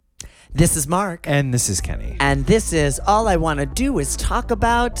This is Mark. And this is Kenny. And this is All I Want to Do Is Talk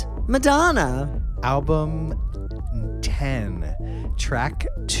About Madonna. Album 10, track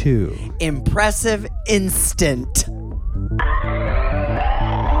 2. Impressive Instant.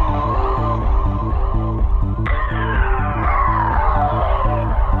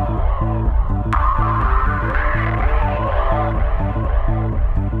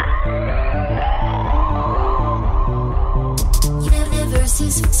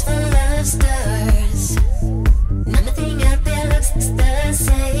 Universes full of stars. Nothing out there looks the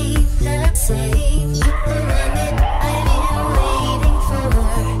same. The same. You're the one that I've been waiting for.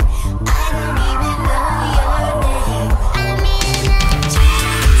 I don't even know your name. I'm in a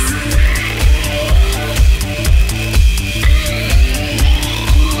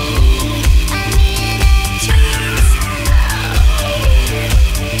trance.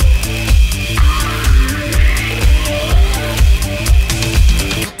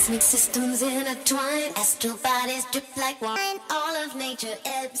 Cosmic systems intertwine. Astral bodies drip like wine. All of nature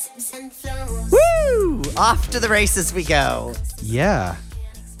ebbs and flows. Woo! Off to the races we go. Yeah.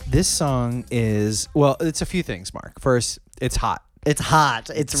 This song is, well, it's a few things, Mark. First, it's hot. It's hot.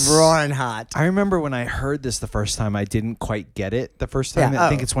 It's roaring hot. I remember when I heard this the first time, I didn't quite get it the first time. Yeah. I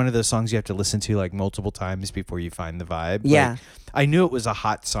think it's one of those songs you have to listen to like multiple times before you find the vibe. Yeah. Like, I knew it was a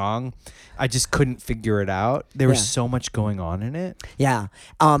hot song. I just couldn't figure it out. There was so much going on in it. Yeah.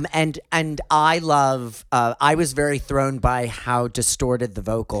 And I love, I was very thrown by how distorted the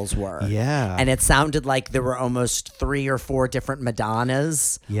vocals were. Yeah. And it sounded like there were almost 3 or 4 different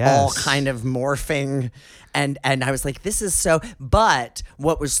Madonnas, Yes. all kind of morphing. And I was like, this is so, but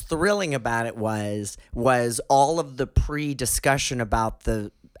what was thrilling about it was all of the pre-discussion about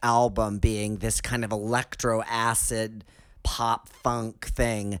the album being this kind of electro acid pop funk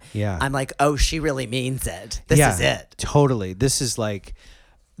thing. Yeah. I'm like, oh, she really means it. This is it. Totally. This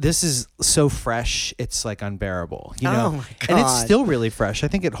is so fresh. It's like unbearable, you know? Oh my And it's God. still really fresh. I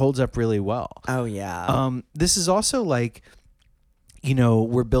think it holds up really well. Oh yeah. This is also like, you know,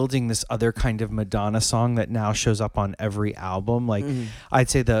 we're building this other kind of Madonna song that now shows up on every album. Like, I'd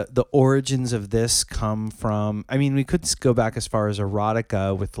say the origins of this come from, I mean, we could go back as far as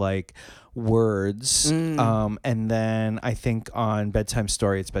Erotica with like words. And then I think on Bedtime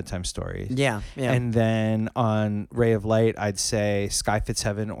Story, it's Bedtime Story. Yeah. And then on Ray of Light, I'd say Sky Fits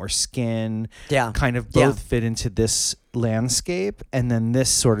Heaven or Skin. Yeah. Kind of both fit into this landscape. And then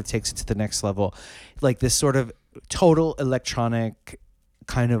this sort of takes it to the next level. Like this sort of total electronic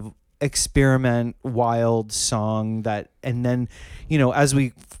kind of experiment wild song that, and then, you know, as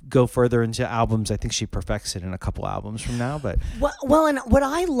we go further into albums, I think she perfects it in a couple albums from now. But well, and what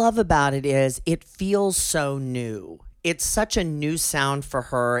I love about it is it feels so new. It's such a new sound for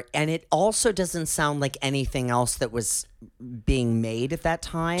her, and it also doesn't sound like anything else that was being made at that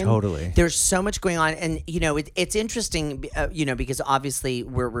time. Totally. There's so much going on, and you know, it's interesting, you know, because obviously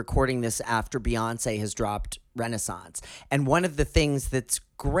we're recording this after Beyonce has dropped Renaissance, and one of the things that's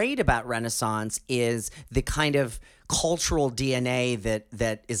great about Renaissance is the kind of cultural DNA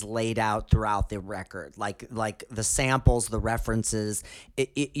that is laid out throughout the record, like the samples, the references.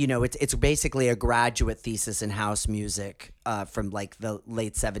 You know, it's basically a graduate thesis in house music from like the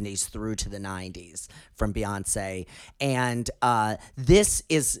late 70s through to the 90s from Beyonce. And this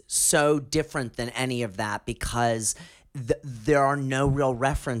is so different than any of that because there are no real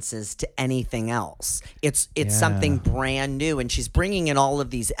references to anything else. It's something brand new, and she's bringing in all of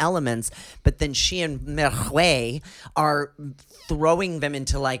these elements, but then she and Merhuet are throwing them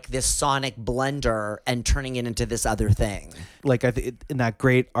into like this sonic blender and turning it into this other thing. like in that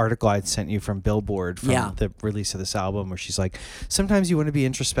great article I'd sent you from Billboard from Yeah. the release of this album, where she's like, sometimes you want to be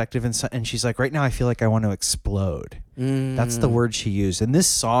introspective, and she's like, right now I feel like I want to explode. That's the word she used. And this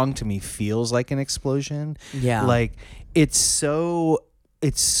song to me feels like an explosion. Yeah. Like it's so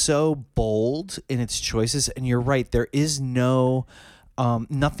bold in its choices, and you're right, there is no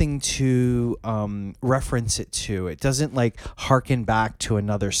nothing to reference it to. It doesn't like harken back to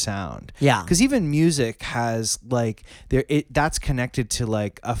another sound. Yeah. Because even music has like that's connected to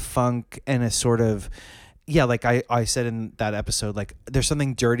like a funk and a sort of, yeah, like I said in that episode, like there's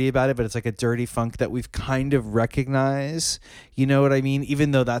something dirty about it, but it's like a dirty funk that we've kind of recognized. You know what I mean?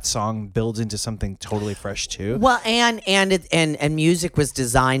 Even though that song builds into something totally fresh too. Well, and music was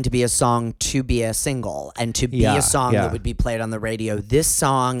designed to be a song to be a single and to be a song that would be played on the radio. This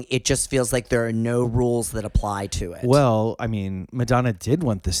song, it just feels like there are no rules that apply to it. Well, I mean, Madonna did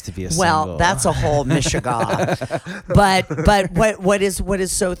want this to be a Well, single. that's a whole mishiga. but what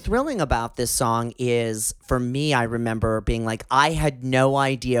is so thrilling about this song is, for me, I remember being like, I had no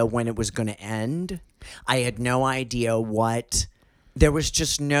idea when it was going to end. I had no idea what There was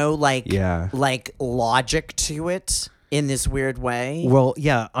just no Yeah. like logic to it in this weird way. Well,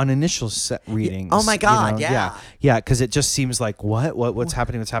 yeah, on initial set readings. Oh my God, yeah. Yeah, because it just seems like what's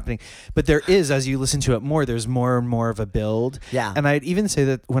happening? But there is, as you listen to it more, there's more and more of a build. Yeah. And I'd even say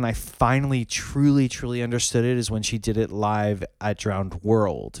that when I finally truly understood it is when she did it live at Drowned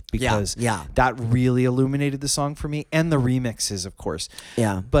World, because yeah. that really illuminated the song for me, and the remixes, of course.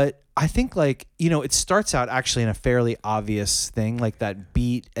 Yeah. But I think it starts out actually in a fairly obvious thing, like that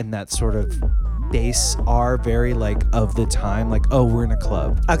beat and that sort of bass are very of the time, we're in a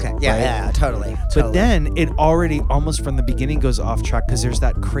club. Okay. Yeah. Right? Yeah. Totally. But then it already almost from the beginning goes off track because there's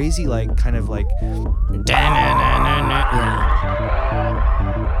that crazy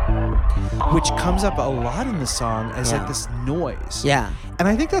which comes up a lot in the song as this noise. Yeah. And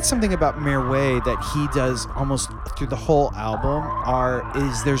I think that's something about Mirwais that he does almost through the whole album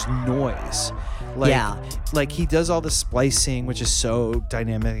is there's noise. He does all the splicing, which is so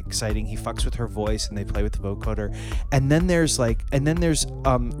dynamic, exciting. He fucks with her voice and they play with the vocoder. And then there's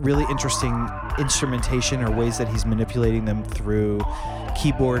really interesting instrumentation or ways that he's manipulating them through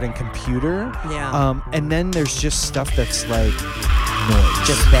keyboard and computer. Yeah. And then there's just stuff that's noise.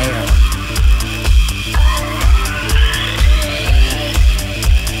 Just there.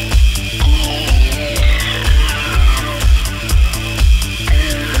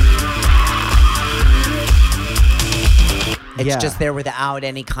 It's just there without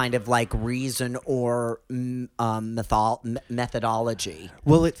any kind of reason or methodology.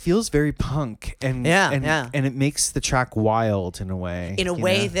 Well, it feels very punk, and and it makes the track wild in a way. In a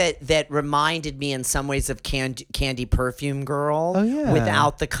way that reminded me in some ways of Candy Perfume Girl. Oh, yeah.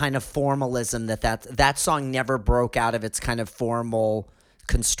 Without the kind of formalism that song never broke out of its kind of formal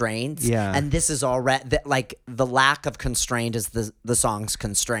constraints. Yeah. And this is already the lack of constraint is the song's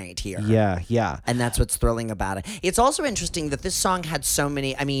constraint here. Yeah. And that's what's thrilling about it. It's also interesting that this song had so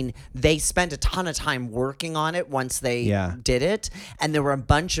many, they spent a ton of time working on it once they did it. And there were a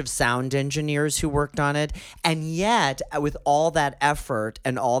bunch of sound engineers who worked on it. And yet, with all that effort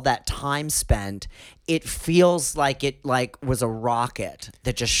and all that time spent, it feels like it was a rocket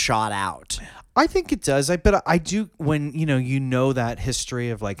that just shot out. I think it does. But I do, when you know that history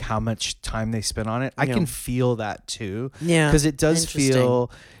of how much time they spent on it, I can feel that too. Yeah. Because it does feel,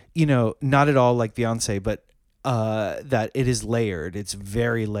 not at all like Beyonce, but that it is layered. It's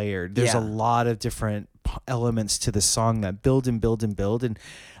very layered. There's a lot of different elements to the song that build and build and build,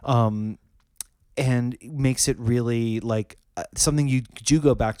 and makes it really something you do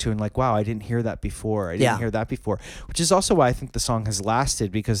go back to and wow, I didn't hear that before. I didn't hear that before, which is also why I think the song has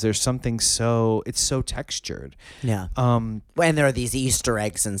lasted, because there's something it's so textured. Yeah. And there are these Easter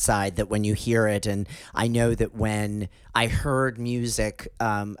eggs inside that when you hear it, and I know that when I heard music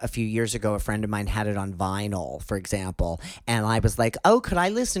a few years ago, a friend of mine had it on vinyl, for example, and I was like, oh, could I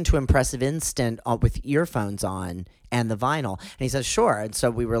listen to Impressive Instant with earphones on and the vinyl? And he says, sure. And so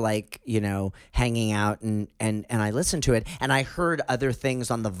we were hanging out and I listened to it, and I heard other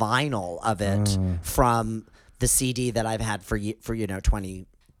things on the vinyl of it from the CD that I've had for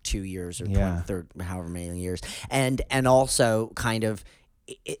 22 years or 23, however many years. And also kind of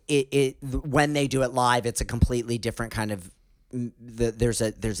it when they do it live, it's a completely different kind of there's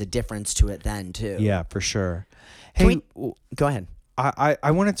a difference to it then too. Yeah, for sure. Hey, go ahead.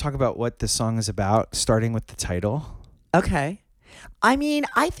 I want to talk about what this song is about, starting with the title. Okay. I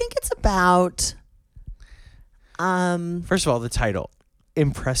think it's about first of all, the title,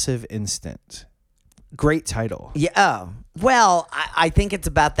 Impressive Instant. Great title. Yeah. Oh. Well, I think it's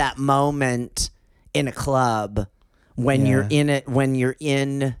about that moment in a club when you're in it, when you're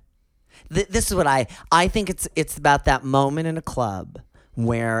in this is what I think it's about that moment in a club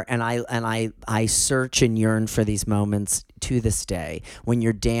where and I search and yearn for these moments to this day when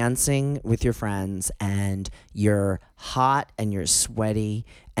you're dancing with your friends and you're hot and you're sweaty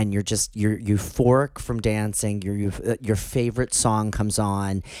and you're euphoric from dancing. Your favorite song comes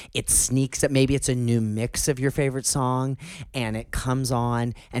on. It sneaks up. Maybe it's a new mix of your favorite song, and it comes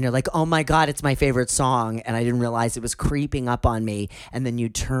on, and you're like, "Oh my God, it's my favorite song!" And I didn't realize it was creeping up on me. And then you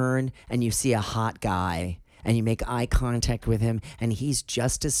turn and you see a hot guy. And you make eye contact with him, and he's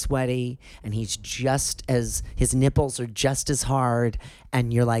just as sweaty, and his nipples are just as hard,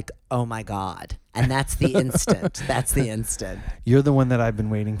 and you're like, oh my God. And that's the instant. That's the instant. You're the one that I've been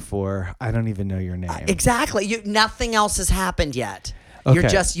waiting for. I don't even know your name. Exactly. Nothing else has happened yet. Okay.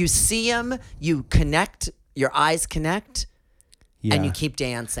 You see him, you connect, your eyes connect, and you Yeah. keep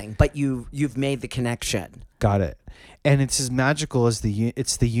dancing, but you've made the connection. Got it. And it's as magical as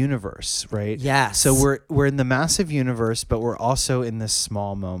it's the universe, right? Yes. So we're in the massive universe, but we're also in this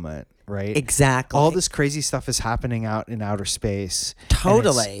small moment, right? Exactly. All this crazy stuff is happening out in outer space. and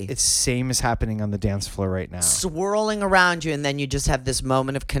Totally. it's same as happening on the dance floor right now. swirling around you, and then you just have this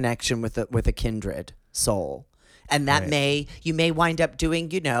moment of connection with a kindred soul. And that Right. you may wind up doing,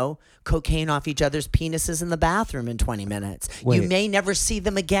 cocaine off each other's penises in the bathroom in 20 minutes. You Wait. may never see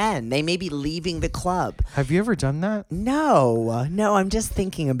them again. They may be leaving the club. Have you ever done that? No, I'm just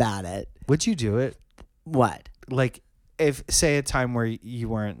thinking about it. Would you do it? What? Like, if say a time where you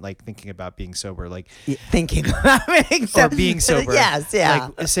weren't like thinking about being sober, like Thinking about being or being sober. Yes, yeah.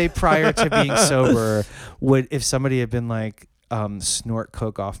 Like, say prior to being sober, if somebody had been like, snort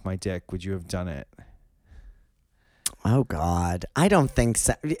coke off my dick, would you have done it? Oh God, I don't think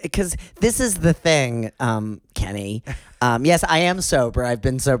so. Because this is the thing, Kenny. Yes, I am sober. I've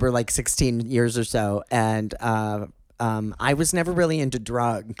been sober like 16 years or so, and I was never really into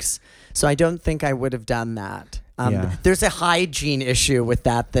drugs, so I don't think I would have done that. Yeah. There's a hygiene issue with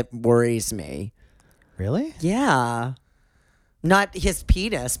that worries me. Really? Yeah, not his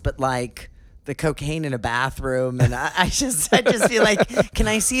penis, but like the cocaine in a bathroom, and I just feel like, can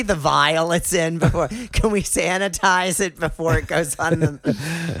I see the vial it's in before? Can we sanitize it before it goes on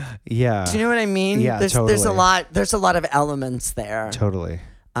the? Yeah. Do you know what I mean? Yeah, there's totally. There's a lot of elements there. Totally.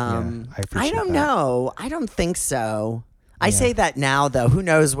 Yeah, I appreciate don't that. know. I don't think so. I Yeah. say that now, though. Who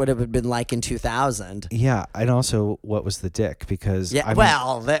knows what it would have been like in 2000? Yeah, and also what was the dick? Because Yeah. I mean,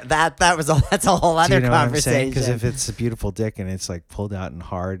 Well, that's a whole do other you know what I'm saying? conversation. Because if it's a beautiful dick and it's like pulled out and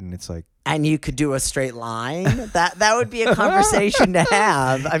hard and it's like, and you could do a straight line, that would be a conversation to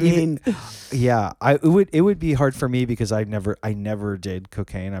have. I mean, yeah, it would be hard for me because I never did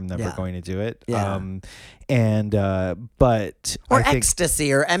cocaine. I'm never Yeah. going to do it. Yeah. But or I think,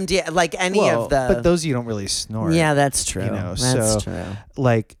 ecstasy or MD, like any well, of the. but those you don't really snort. Yeah, that's true. That's That's true.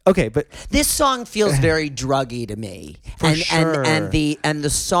 Like, okay, but This song feels very druggy to me, For sure. and the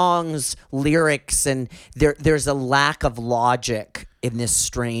song's lyrics, and there's a lack of logic in this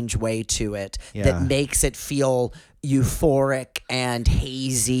strange way to it Yeah. that makes it feel euphoric and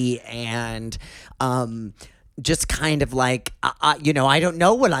hazy and just kind of like I don't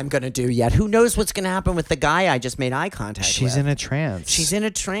know what I'm going to do yet. Who knows what's going to happen with the guy I just made eye contact with? she's in a trance. She's in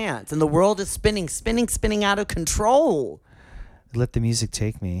a trance, and the world is spinning out of control. Let the music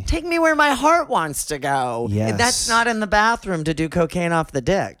take me. Take me where my heart wants to go. Yes. And that's not in the bathroom to do cocaine off the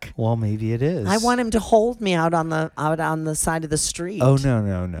dick. Well, maybe it is. I want him to hold me out on the side of the street. Oh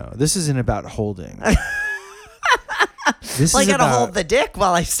no! This isn't about holding. This Well, I is gotta about hold the dick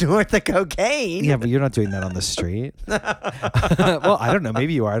while I snort the cocaine. Yeah, but you're not doing that on the street. Well, I don't know.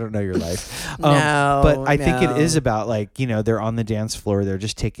 Maybe you are. I don't know your life. No, but I think it no. is about like they're on the dance floor. They're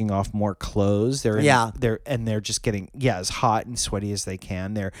just taking off more clothes. Yeah. They're just getting as hot and sweaty as they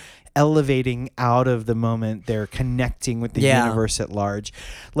can. They're elevating out of the moment. They're connecting with the Yeah. universe at large.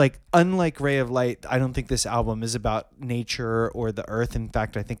 Like unlike Ray of Light, I don't think this album is about nature or the earth. In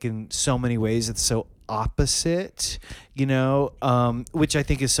fact, I think in so many ways it's so opposite, which I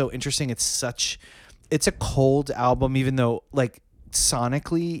think is so interesting. It's a cold album, even though like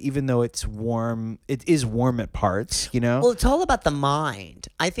sonically, even though it's warm, it is warm at parts, Well, it's all about the mind.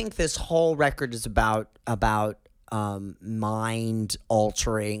 I think this whole record is about mind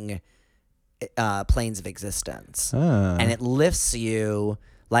altering planes of existence. And it lifts you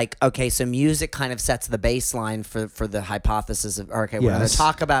like, okay, so music kind of sets the baseline for the hypothesis of, okay, we're going Yes. to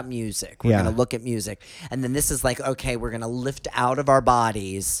talk about music. We're Yeah. going to look at music. And then this is like, okay, we're going to lift out of our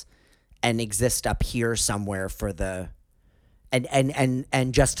bodies and exist up here somewhere for the,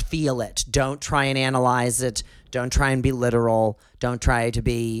 and just feel it. Don't try and analyze it. Don't try and be literal. Don't try to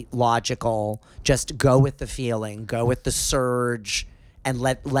be logical. Just go with the feeling, go with the surge, and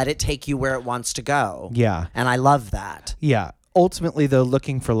let it take you where it wants to go. Yeah. And I love that. Yeah. Ultimately, though,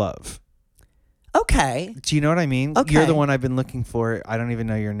 looking for love. Okay. Do you know what I mean? Okay. You're the one I've been looking for. I don't even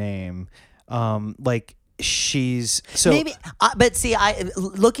know your name. Like she's so Maybe, but see,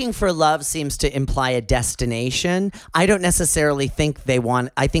 looking for love seems to imply a destination. I don't necessarily think they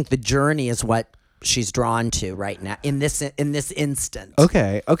want. I think the journey is what she's drawn to right now in this instant.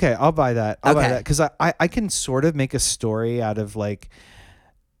 Okay, I'll buy that. I'll buy Okay. that because I can sort of make a story out of like.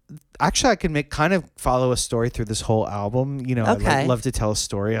 Actually, I can follow a story through this whole album. I Okay. love to tell a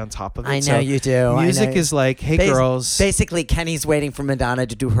story on top of it. I know So you do. I Music know. is like, hey, Bas- girls. Basically, Kenny's waiting for Madonna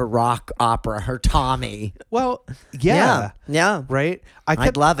to do her rock opera, her Tommy. Well, yeah. Yeah. Right?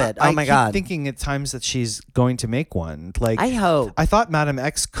 I'd love it. Oh my keep God. thinking at times that she's going to make one. Like I hope. I thought Madame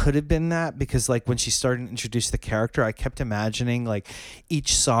X could have been that because like when she started to introduce the character, I kept imagining like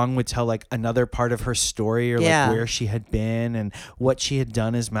each song would tell like another part of her story or Yeah. like where she had been and what she had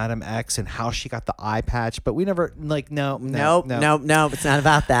done as Madame ex and how she got the eye patch, but we never like Nope. It's not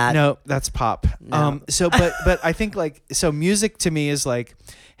about that. No, that's pop. No. So but I think like so music to me is like,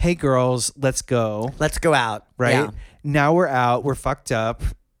 hey girls, let's go. Let's go out. Right? Yeah. Now we're out, we're fucked up,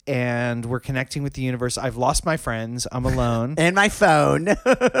 and we're connecting with the universe. I've lost my friends. I'm alone. And my phone.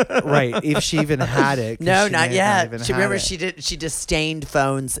 Right. If she even had it. 'cause No, she not may yet. even She had remember it. she disdained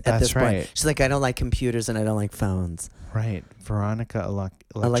phones at That's this point. right. She's like, I don't like computers and I don't like phones. Right. Veronica Electronica.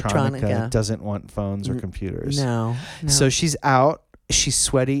 Electronica doesn't want phones or computers. No. So she's out. She's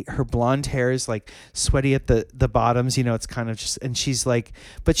sweaty. Her blonde hair is like sweaty at the bottoms. You know, it's kind of just, and she's like,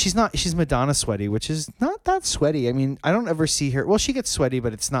 but she's not, she's Madonna sweaty, which is not that sweaty. I mean, I don't ever see her. Well, she gets sweaty,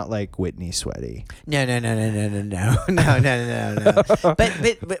 but it's not like Whitney sweaty. No.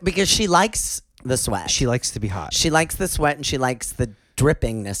 But because she likes the sweat. She likes to be hot. She likes the sweat and she likes the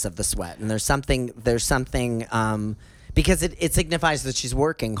drippingness of the sweat. And there's something because it signifies that she's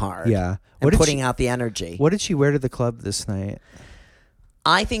working hard. Yeah. And putting out the energy. What did she wear to the club this night?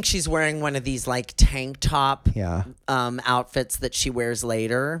 I think she's wearing one of these like tank top Yeah. outfits that she wears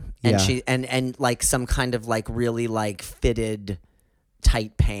later. And Yeah. she and like some kind of like really like fitted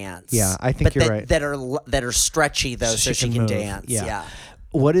tight pants. Yeah, I think you're right. That are stretchy though, so she can move. dance. Yeah.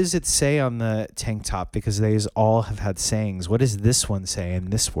 What does it say on the tank top? Because they all have had sayings. What does this one say in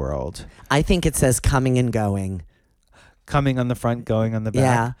this world? I think it says coming and going. Coming on the front, going on the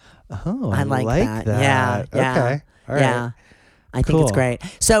back. Yeah. Oh, I like that. Yeah. Okay. All right. Yeah. I think it's Cool. great.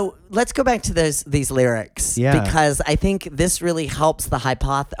 So let's go back to these lyrics. Yeah. Because I think this really helps the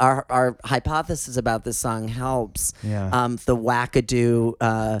our hypothesis about this song helps. Yeah. The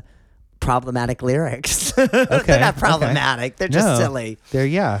wackadoo problematic lyrics. Okay. They're not problematic. They're just No. silly.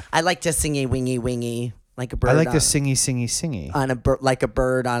 Yeah. I like to singy wingy wingy like a bird. I like on, to singy. on a like a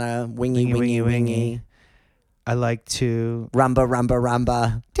bird on a wingy wingy wingy. I like to Rumba rumba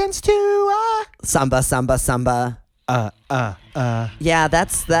rumba. dance to Samba samba samba. Yeah,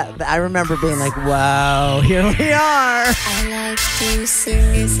 that's that. I remember being like, "Whoa, here we are." I like to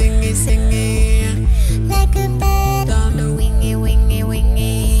sing it like a bird on a wingy, wingy,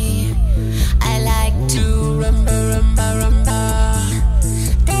 wingy. I like to rumba,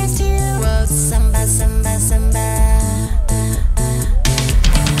 dance to samba, samba, samba.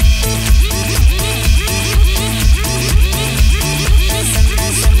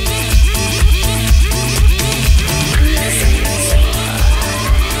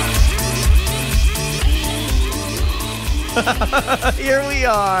 Here we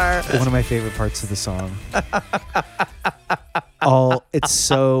are. one of my favorite parts of the song. It's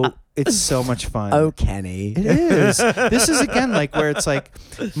so much fun. Oh, Kenny. It is. This is again like where it's like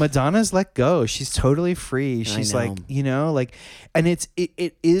Madonna's let go. She's totally free. She's know. like, you know, like, and it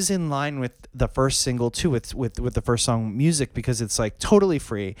is in line with the first single too, with the first song Music, because it's like totally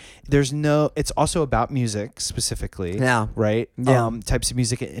free. It's also about music specifically. Yeah. Right. Yeah. Types of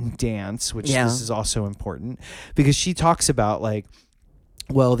music and dance, which Yeah. this is also important because she talks about like,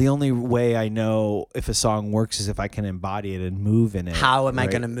 well, the only way I know if a song works is if I can embody it and move in it. How am I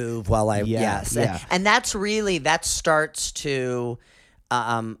right? going to move while I? Yeah, Yes, yeah. And that's really that starts to.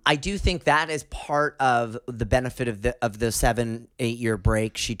 I do think that is part of the benefit of the 7-8 year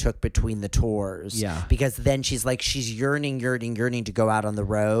break she took between the tours. Yeah. Because then she's yearning to go out on the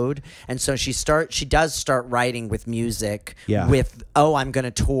road, and so she does start writing with music. Yeah. With I'm going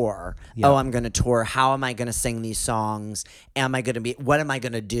to tour. Yeah. Oh, I'm going to tour. How am I going to sing these songs? Am I going to be? What am I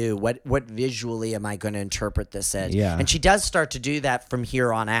going to do? What visually am I going to interpret this as? Yeah. And she does start to do that from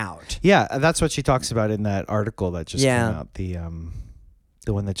here on out. Yeah, that's what she talks about in that article that just Yeah. came out.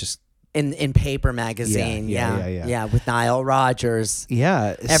 The one that just In Paper Magazine, Yeah. with Nile Rodgers.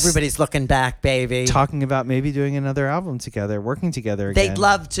 it's Everybody's looking back, baby. talking about maybe doing another album together, working together again. They'd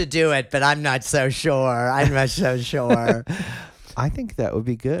love to do it, but I'm not so sure. I think that would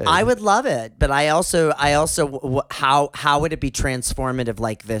be good. I would love it, but I also, how would it be transformative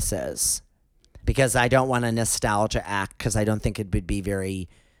like this is? Because I don't want a nostalgia act. Because I don't think it would be very.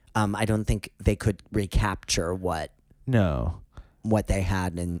 I don't think they could recapture what they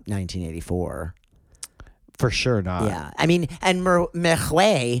had in 1984. For sure not. Yeah, I mean, and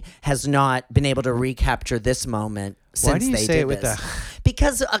Merwe has not been able to recapture this moment since Why do you they say did it with this. the?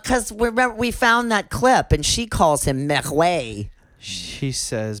 Because remember we found that clip and she calls him Merwe. She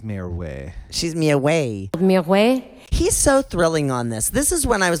says Mirway. She's Merwe. He's so thrilling on this. This is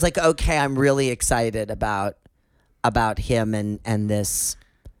when I was like, okay, I'm really excited about him and this.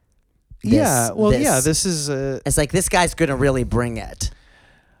 Yeah. Well, yeah. This is It's like this guy's gonna really bring it.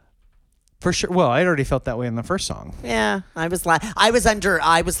 For sure. Well, I'd already felt that way in the first song. Yeah, I was like,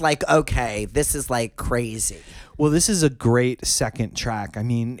 okay, this is like crazy. Well, this is a great second track. I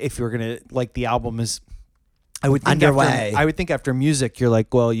mean, if you're gonna like, the album is, I would think Underway. I would think after music, you're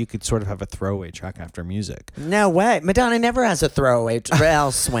like, well, you could sort of have a throwaway track after music. No way. Madonna never has a throwaway.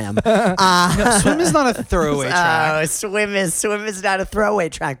 Well, Swim. No, Swim is not a throwaway track. Oh, Swim is not a throwaway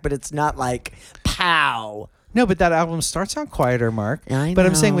track, but it's not like pow. No, but that album starts out quieter, Mark. I But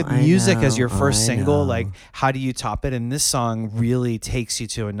I'm saying know, with I music as know, your first I single, know. like, how do you top it? And this song really takes you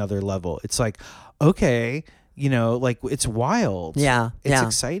to another level. It's like, okay, you know, like, it's wild. Yeah, It's yeah.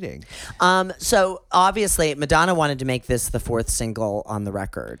 exciting. So obviously Madonna wanted to make this the fourth single on the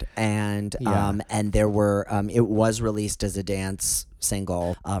record, and Yeah. and there were it was released as a dance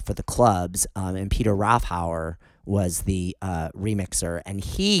single for the clubs, and Peter Rathhauer was the remixer, and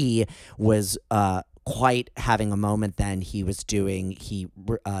he was quite having a moment. Then he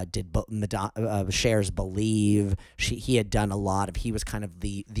did Madonna, Cher's Believe. He had done a lot of. He was kind of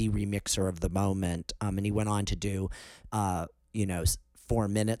the remixer of the moment, and he went on to do 4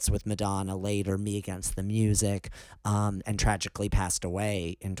 Minutes with Madonna later, Me Against the Music, and tragically passed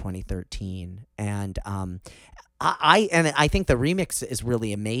away in 2013. And I think the remix is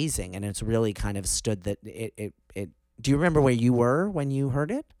really amazing, and it's really kind of stood that it. Do you remember where you were when you heard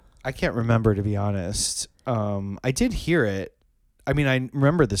it? I can't remember, to be honest. I did hear it. I mean, I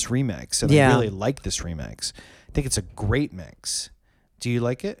remember this remix, and Yeah. I really like this remix. I think it's a great mix. Do you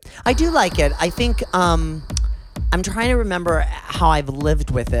like it? I do like it. I think I'm trying to remember how I've lived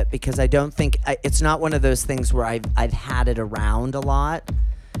with it, because I don't think it's not one of those things where I've had it around a lot.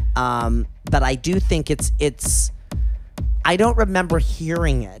 But I do think it's. I don't remember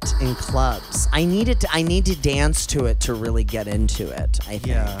hearing it in clubs. I need to dance to it to really get into it, I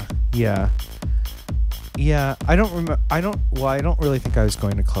think. Yeah. I don't remember. I don't really think I was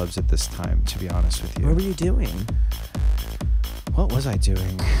going to clubs at this time, to be honest with you. What were you doing? What was I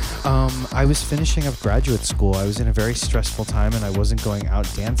doing? I was finishing up graduate school. I was in a very stressful time, and I wasn't going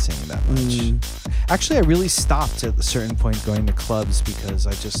out dancing that much. Actually, I really stopped at a certain point going to clubs because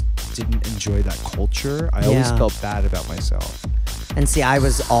I just didn't enjoy that culture. I always Yeah. felt bad about myself. And see, I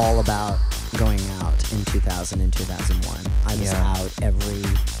was all about going out in 2000 and 2001. I was Yeah. out every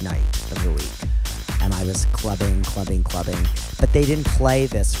night of the week. And I was clubbing. But they didn't play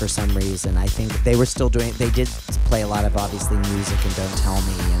this for some reason. I think they were still doing, they did play a lot of, obviously, music and Don't Tell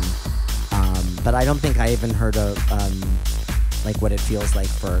Me. And but I don't think I even heard like What It Feels Like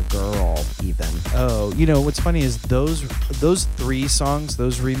for a Girl, even. Oh, you know, what's funny is those three songs,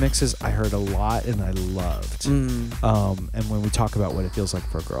 those remixes, I heard a lot and I loved. And when we talk about What It Feels Like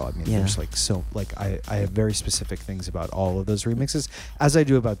for a Girl, I mean, Yeah. there's like so, like, I have very specific things about all of those remixes, as I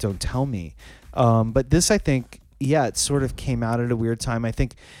do about Don't Tell Me. But this, I think, yeah, it sort of came out at a weird time. I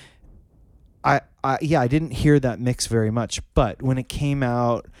think I didn't hear that mix very much, but when it came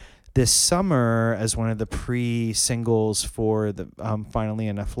out this summer as one of the pre-singles for the Finally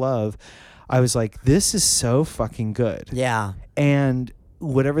Enough Love, I was like, this is so fucking good. Yeah. And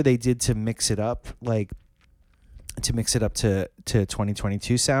whatever they did to mix it up, like to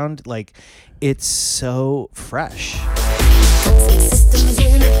 2022 sound, like, it's so fresh. Systems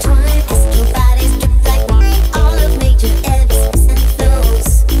intertwined, asking bodies drift like wine. All of nature ebbs and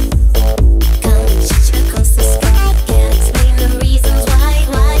flows. Come touch across the sky. Can't explain the reasons why.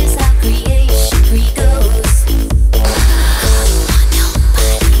 Why is how creation goes?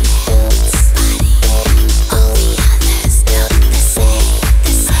 Nobody else. All the others look the same.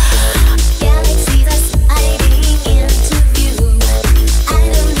 Galaxies are sliding into view. I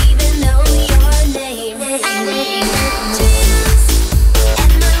don't even know your name. I need chance,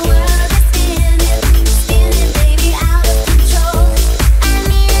 and my world is spinning, baby, out of control. I'm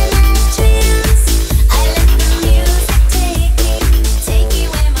in a trance. I let the music take me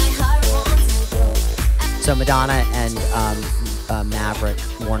where my heart wants to go. So Madonna and Maverick,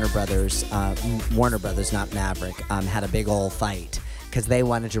 Warner Brothers, not Maverick, had a big old fight because they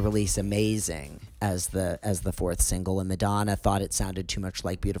wanted to release Amazing as the fourth single, and Madonna thought it sounded too much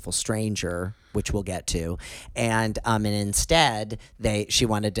like Beautiful Stranger, which we'll get to, and instead she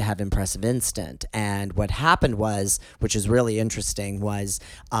wanted to have Impressive Instant. And what happened was, which is really interesting, was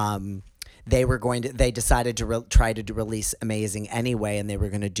they decided to try to release Amazing anyway, and they were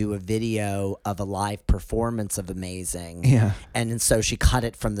going to do a video of a live performance of Amazing. Yeah. And so she cut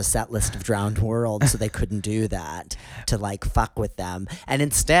it from the set list of Drowned World, so they couldn't do that to like fuck with them. And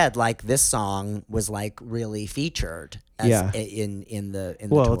instead, like, this song was like really featured as Yeah. in the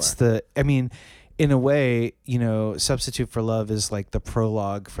Well, tour. it's in a way, you know, Substitute for Love is like the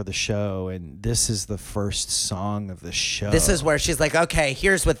prologue for the show, and this is the first song of the show. This is where she's like, okay,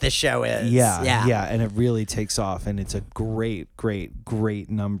 here's what this show is. Yeah, and it really takes off, and it's a great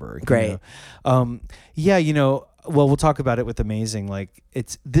number. you Great. know. Yeah, you know, well, we'll talk about it with Amazing. Like,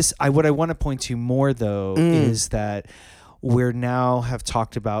 it's this. What I want to point to more though is that we're now have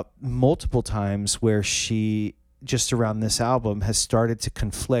talked about multiple times where she just around this album has started to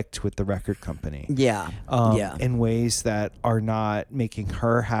conflict with the record company. Yeah. In ways that are not making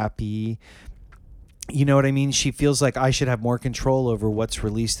her happy. You know what I mean? She feels like I should have more control over what's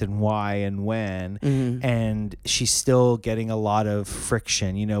released and why and when. And she's still getting a lot of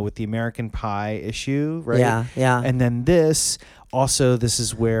friction, you know, with the American Pie issue, right? Yeah. And then this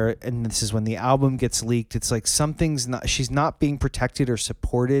is where, and this is when the album gets leaked. It's like she's not being protected or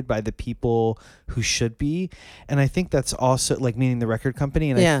supported by the people who should be. And I think that's also like, meaning the record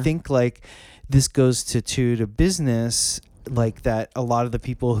company. And I think like this goes to business, like that a lot of the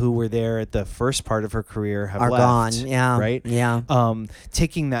people who were there at the first part of her career have Are left, gone. Yeah. right? Yeah.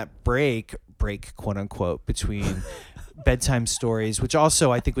 Taking that break quote unquote between Bedtime Stories, which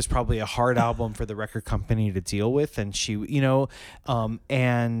also I think was probably a hard album for the record company to deal with, and she, you know,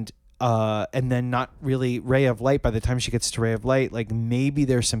 and then not really Ray of Light. By the time she gets to Ray of Light, like maybe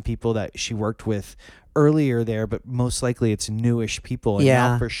there's some people that she worked with earlier there, but most likely it's newish people. And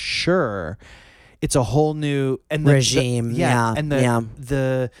now for sure it's a whole new regime.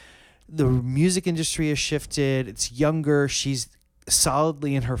 The music industry has shifted. It's younger. She's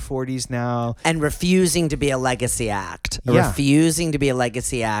solidly in her 40s now, and refusing to be a legacy act. But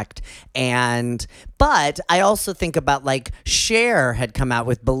I also think about like Cher had come out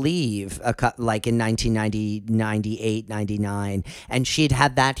with Believe like in 1990, 98, 99, and she'd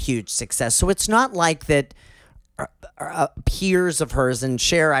had that huge success. So it's not like that peers of hers, and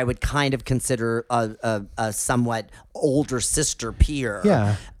Cher I would kind of consider a somewhat older sister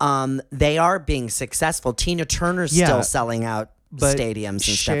peer. They are being successful. Tina Turner's still selling out stadiums and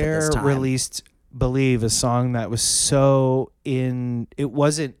stuff at this time. Cher released Believe, a song that was it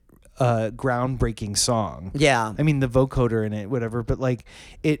wasn't a groundbreaking song. Yeah. I mean, the vocoder in it, whatever, but like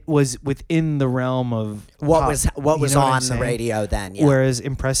it was within the realm of what pop, was on the radio then. Yeah. Whereas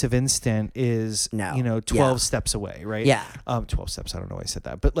Impressive Instant is, 12 steps away, right? Yeah. 12 steps. I don't know why I said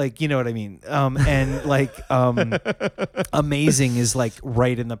that, but like, you know what I mean? And like, Amazing is like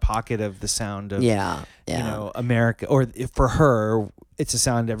right in the pocket of the sound of, you know, America, or for her, it's a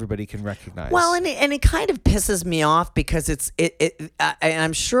sound everybody can recognize. Well, and it kind of pisses me off because and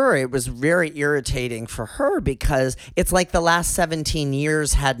I'm sure it was very irritating for her because it's like the last 17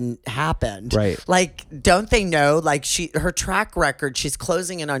 years hadn't happened. Right. Like, don't they know? Like her track record, she's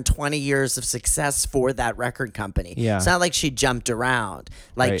closing in on 20 years of success for that record company. Yeah. It's not like she jumped around.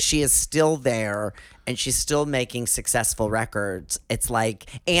 Like she is still there and she's still making successful records. It's like,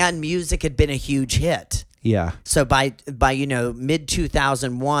 and music had been a huge hit. Yeah. So by mid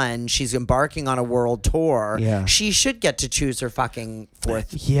 2001, she's embarking on a world tour. Yeah. She should get to choose her fucking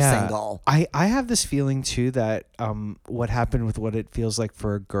fourth single. I have this feeling too that what happened with What It Feels Like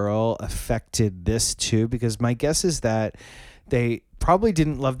for a Girl affected this too, because my guess is that they probably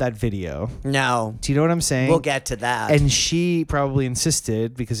didn't love that video. No. Do you know what I'm saying? We'll get to that. And she probably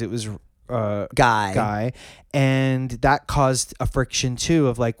insisted because it was Guy, and that caused a friction too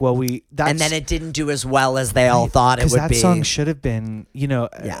of like, well, and then it didn't do as well as they all thought it would that be. Song should have been,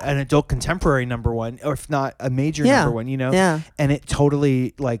 an adult contemporary number one, or if not a major number one, and it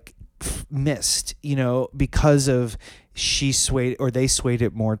totally like missed, because of they swayed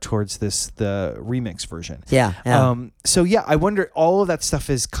it more towards the remix version. So I wonder, all of that stuff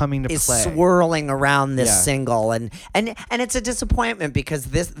is coming to play, swirling around this single, and it's a disappointment because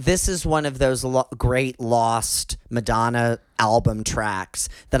this is one of those great lost Madonna album tracks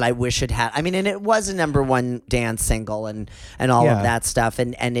that I wish it had. I mean, and it was a number one dance single and all of that stuff,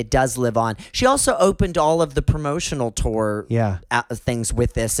 and it does live on. She also opened all of the promotional tour things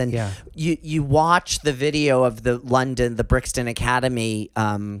with this, and you watch the video of the Brixton Academy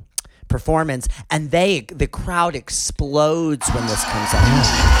performance, and the crowd explodes when this comes on.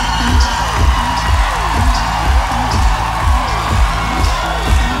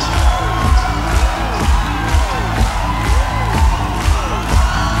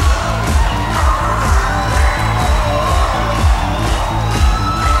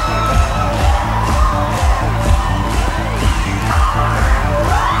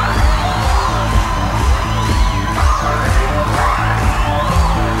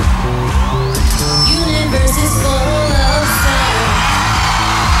 Universe is full of sound.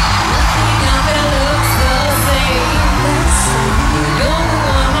 Nothing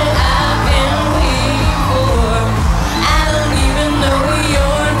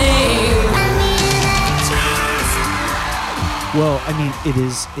I mean, it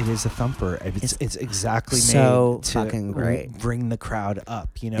is a thumper. It's exactly so made to fucking great. bring the crowd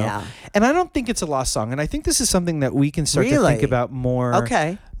up, you know? Yeah. And I don't think it's a lost song. And I think this is something that we can start to Really? think about more.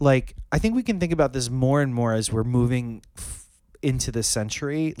 Okay. Like, I think we can think about this more and more as we're moving into this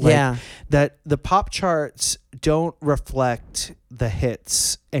century. Like, Yeah. that the pop charts don't reflect the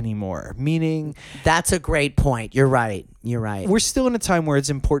hits anymore. Meaning, That's a great point. You're right. we're still in a time where it's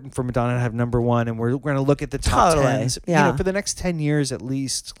important for Madonna to have number one, and we're going to look at the top Totally. tens, Yeah. for the next 10 years at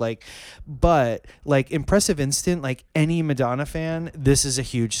least. But Impressive Instant, like any Madonna fan, this is a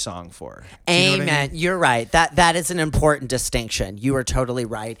huge song for. Do you know what I Amen. mean? You're right. That is an important distinction. You are totally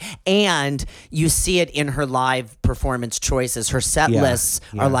right. And you see it in her live performance choices. Her set Yeah, lists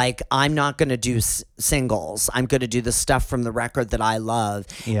yeah. are like, I'm not going to do singles. I'm going to do the stuff from the record that I love.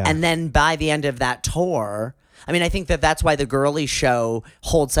 Yeah. And then by the end of that tour, I mean, I think that's why the Girly Show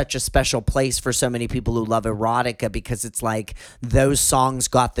holds such a special place for so many people who love erotica, because it's like those songs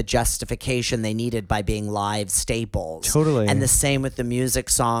got the justification they needed by being live staples. Totally. And the same with the music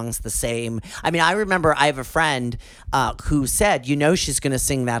songs, the same. I mean, I remember I have a friend who said, she's going to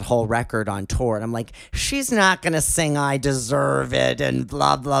sing that whole record on tour. And I'm like, she's not going to sing I Deserve It and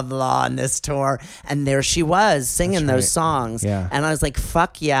blah, blah, blah on this tour. And there she was singing That's those right. songs. Yeah. And I was like,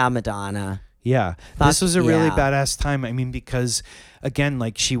 fuck yeah, Madonna. Yeah. Fuck This was a really yeah. badass time. I mean, because again,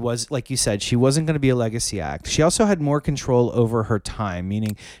 like she was, like you said, she wasn't going to be a legacy act. She also had more control over her time,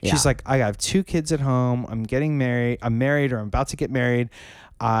 meaning she's Yeah. like, I have 2 kids at home. I'm married or I'm about to get married.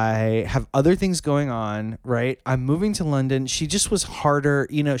 I have other things going on, right? I'm moving to London. She just was harder.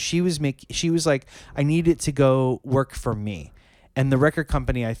 She was like, I need it to go work for me. And the record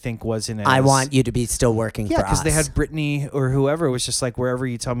company, I think, wasn't as... I want you to be still working for us. Yeah, because they had Britney or whoever was just like, wherever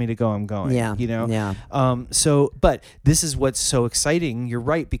you tell me to go, I'm going. Yeah, yeah. But this is what's so exciting. You're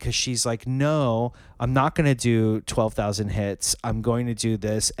right, because she's like, no, I'm not going to do 12,000 hits. I'm going to do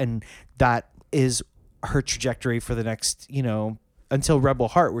this. And that is her trajectory for the next, until Rebel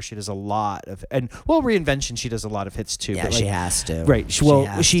Heart, where she does a lot of... Reinvention, she does a lot of hits too. Yeah, but she has to. Right.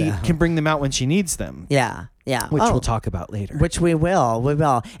 has She to. can bring them out when she needs them. Yeah, yeah. Which Oh. we'll talk about later. Which we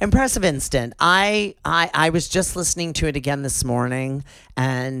will. Impressive Instant. I was just listening to it again this morning,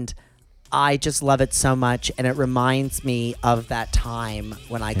 and I just love it so much. And it reminds me of that time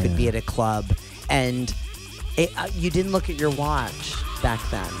when I could be at a club, and you didn't look at your watch back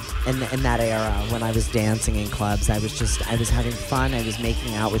then. In that era when I was dancing in clubs, I was having fun. I was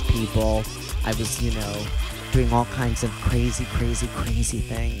making out with people. I was, doing all kinds of crazy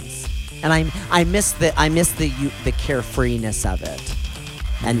things. And I miss the carefreeness of it,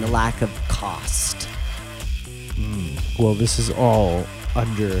 and the lack of cost. Well, this is all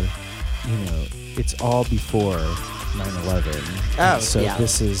under, it's all before 9/11. Oh, so yeah.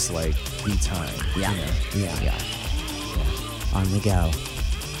 this is like the time. Yeah, yeah. On we go.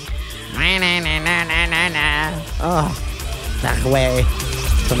 Oh, back away.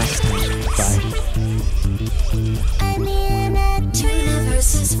 Till next time. Bye. And the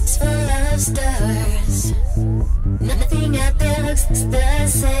universe is full of stars. Nothing out there looks the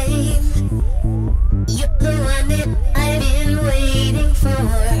same. You're the one that I've been waiting for.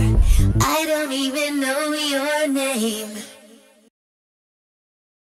 I don't even know your name.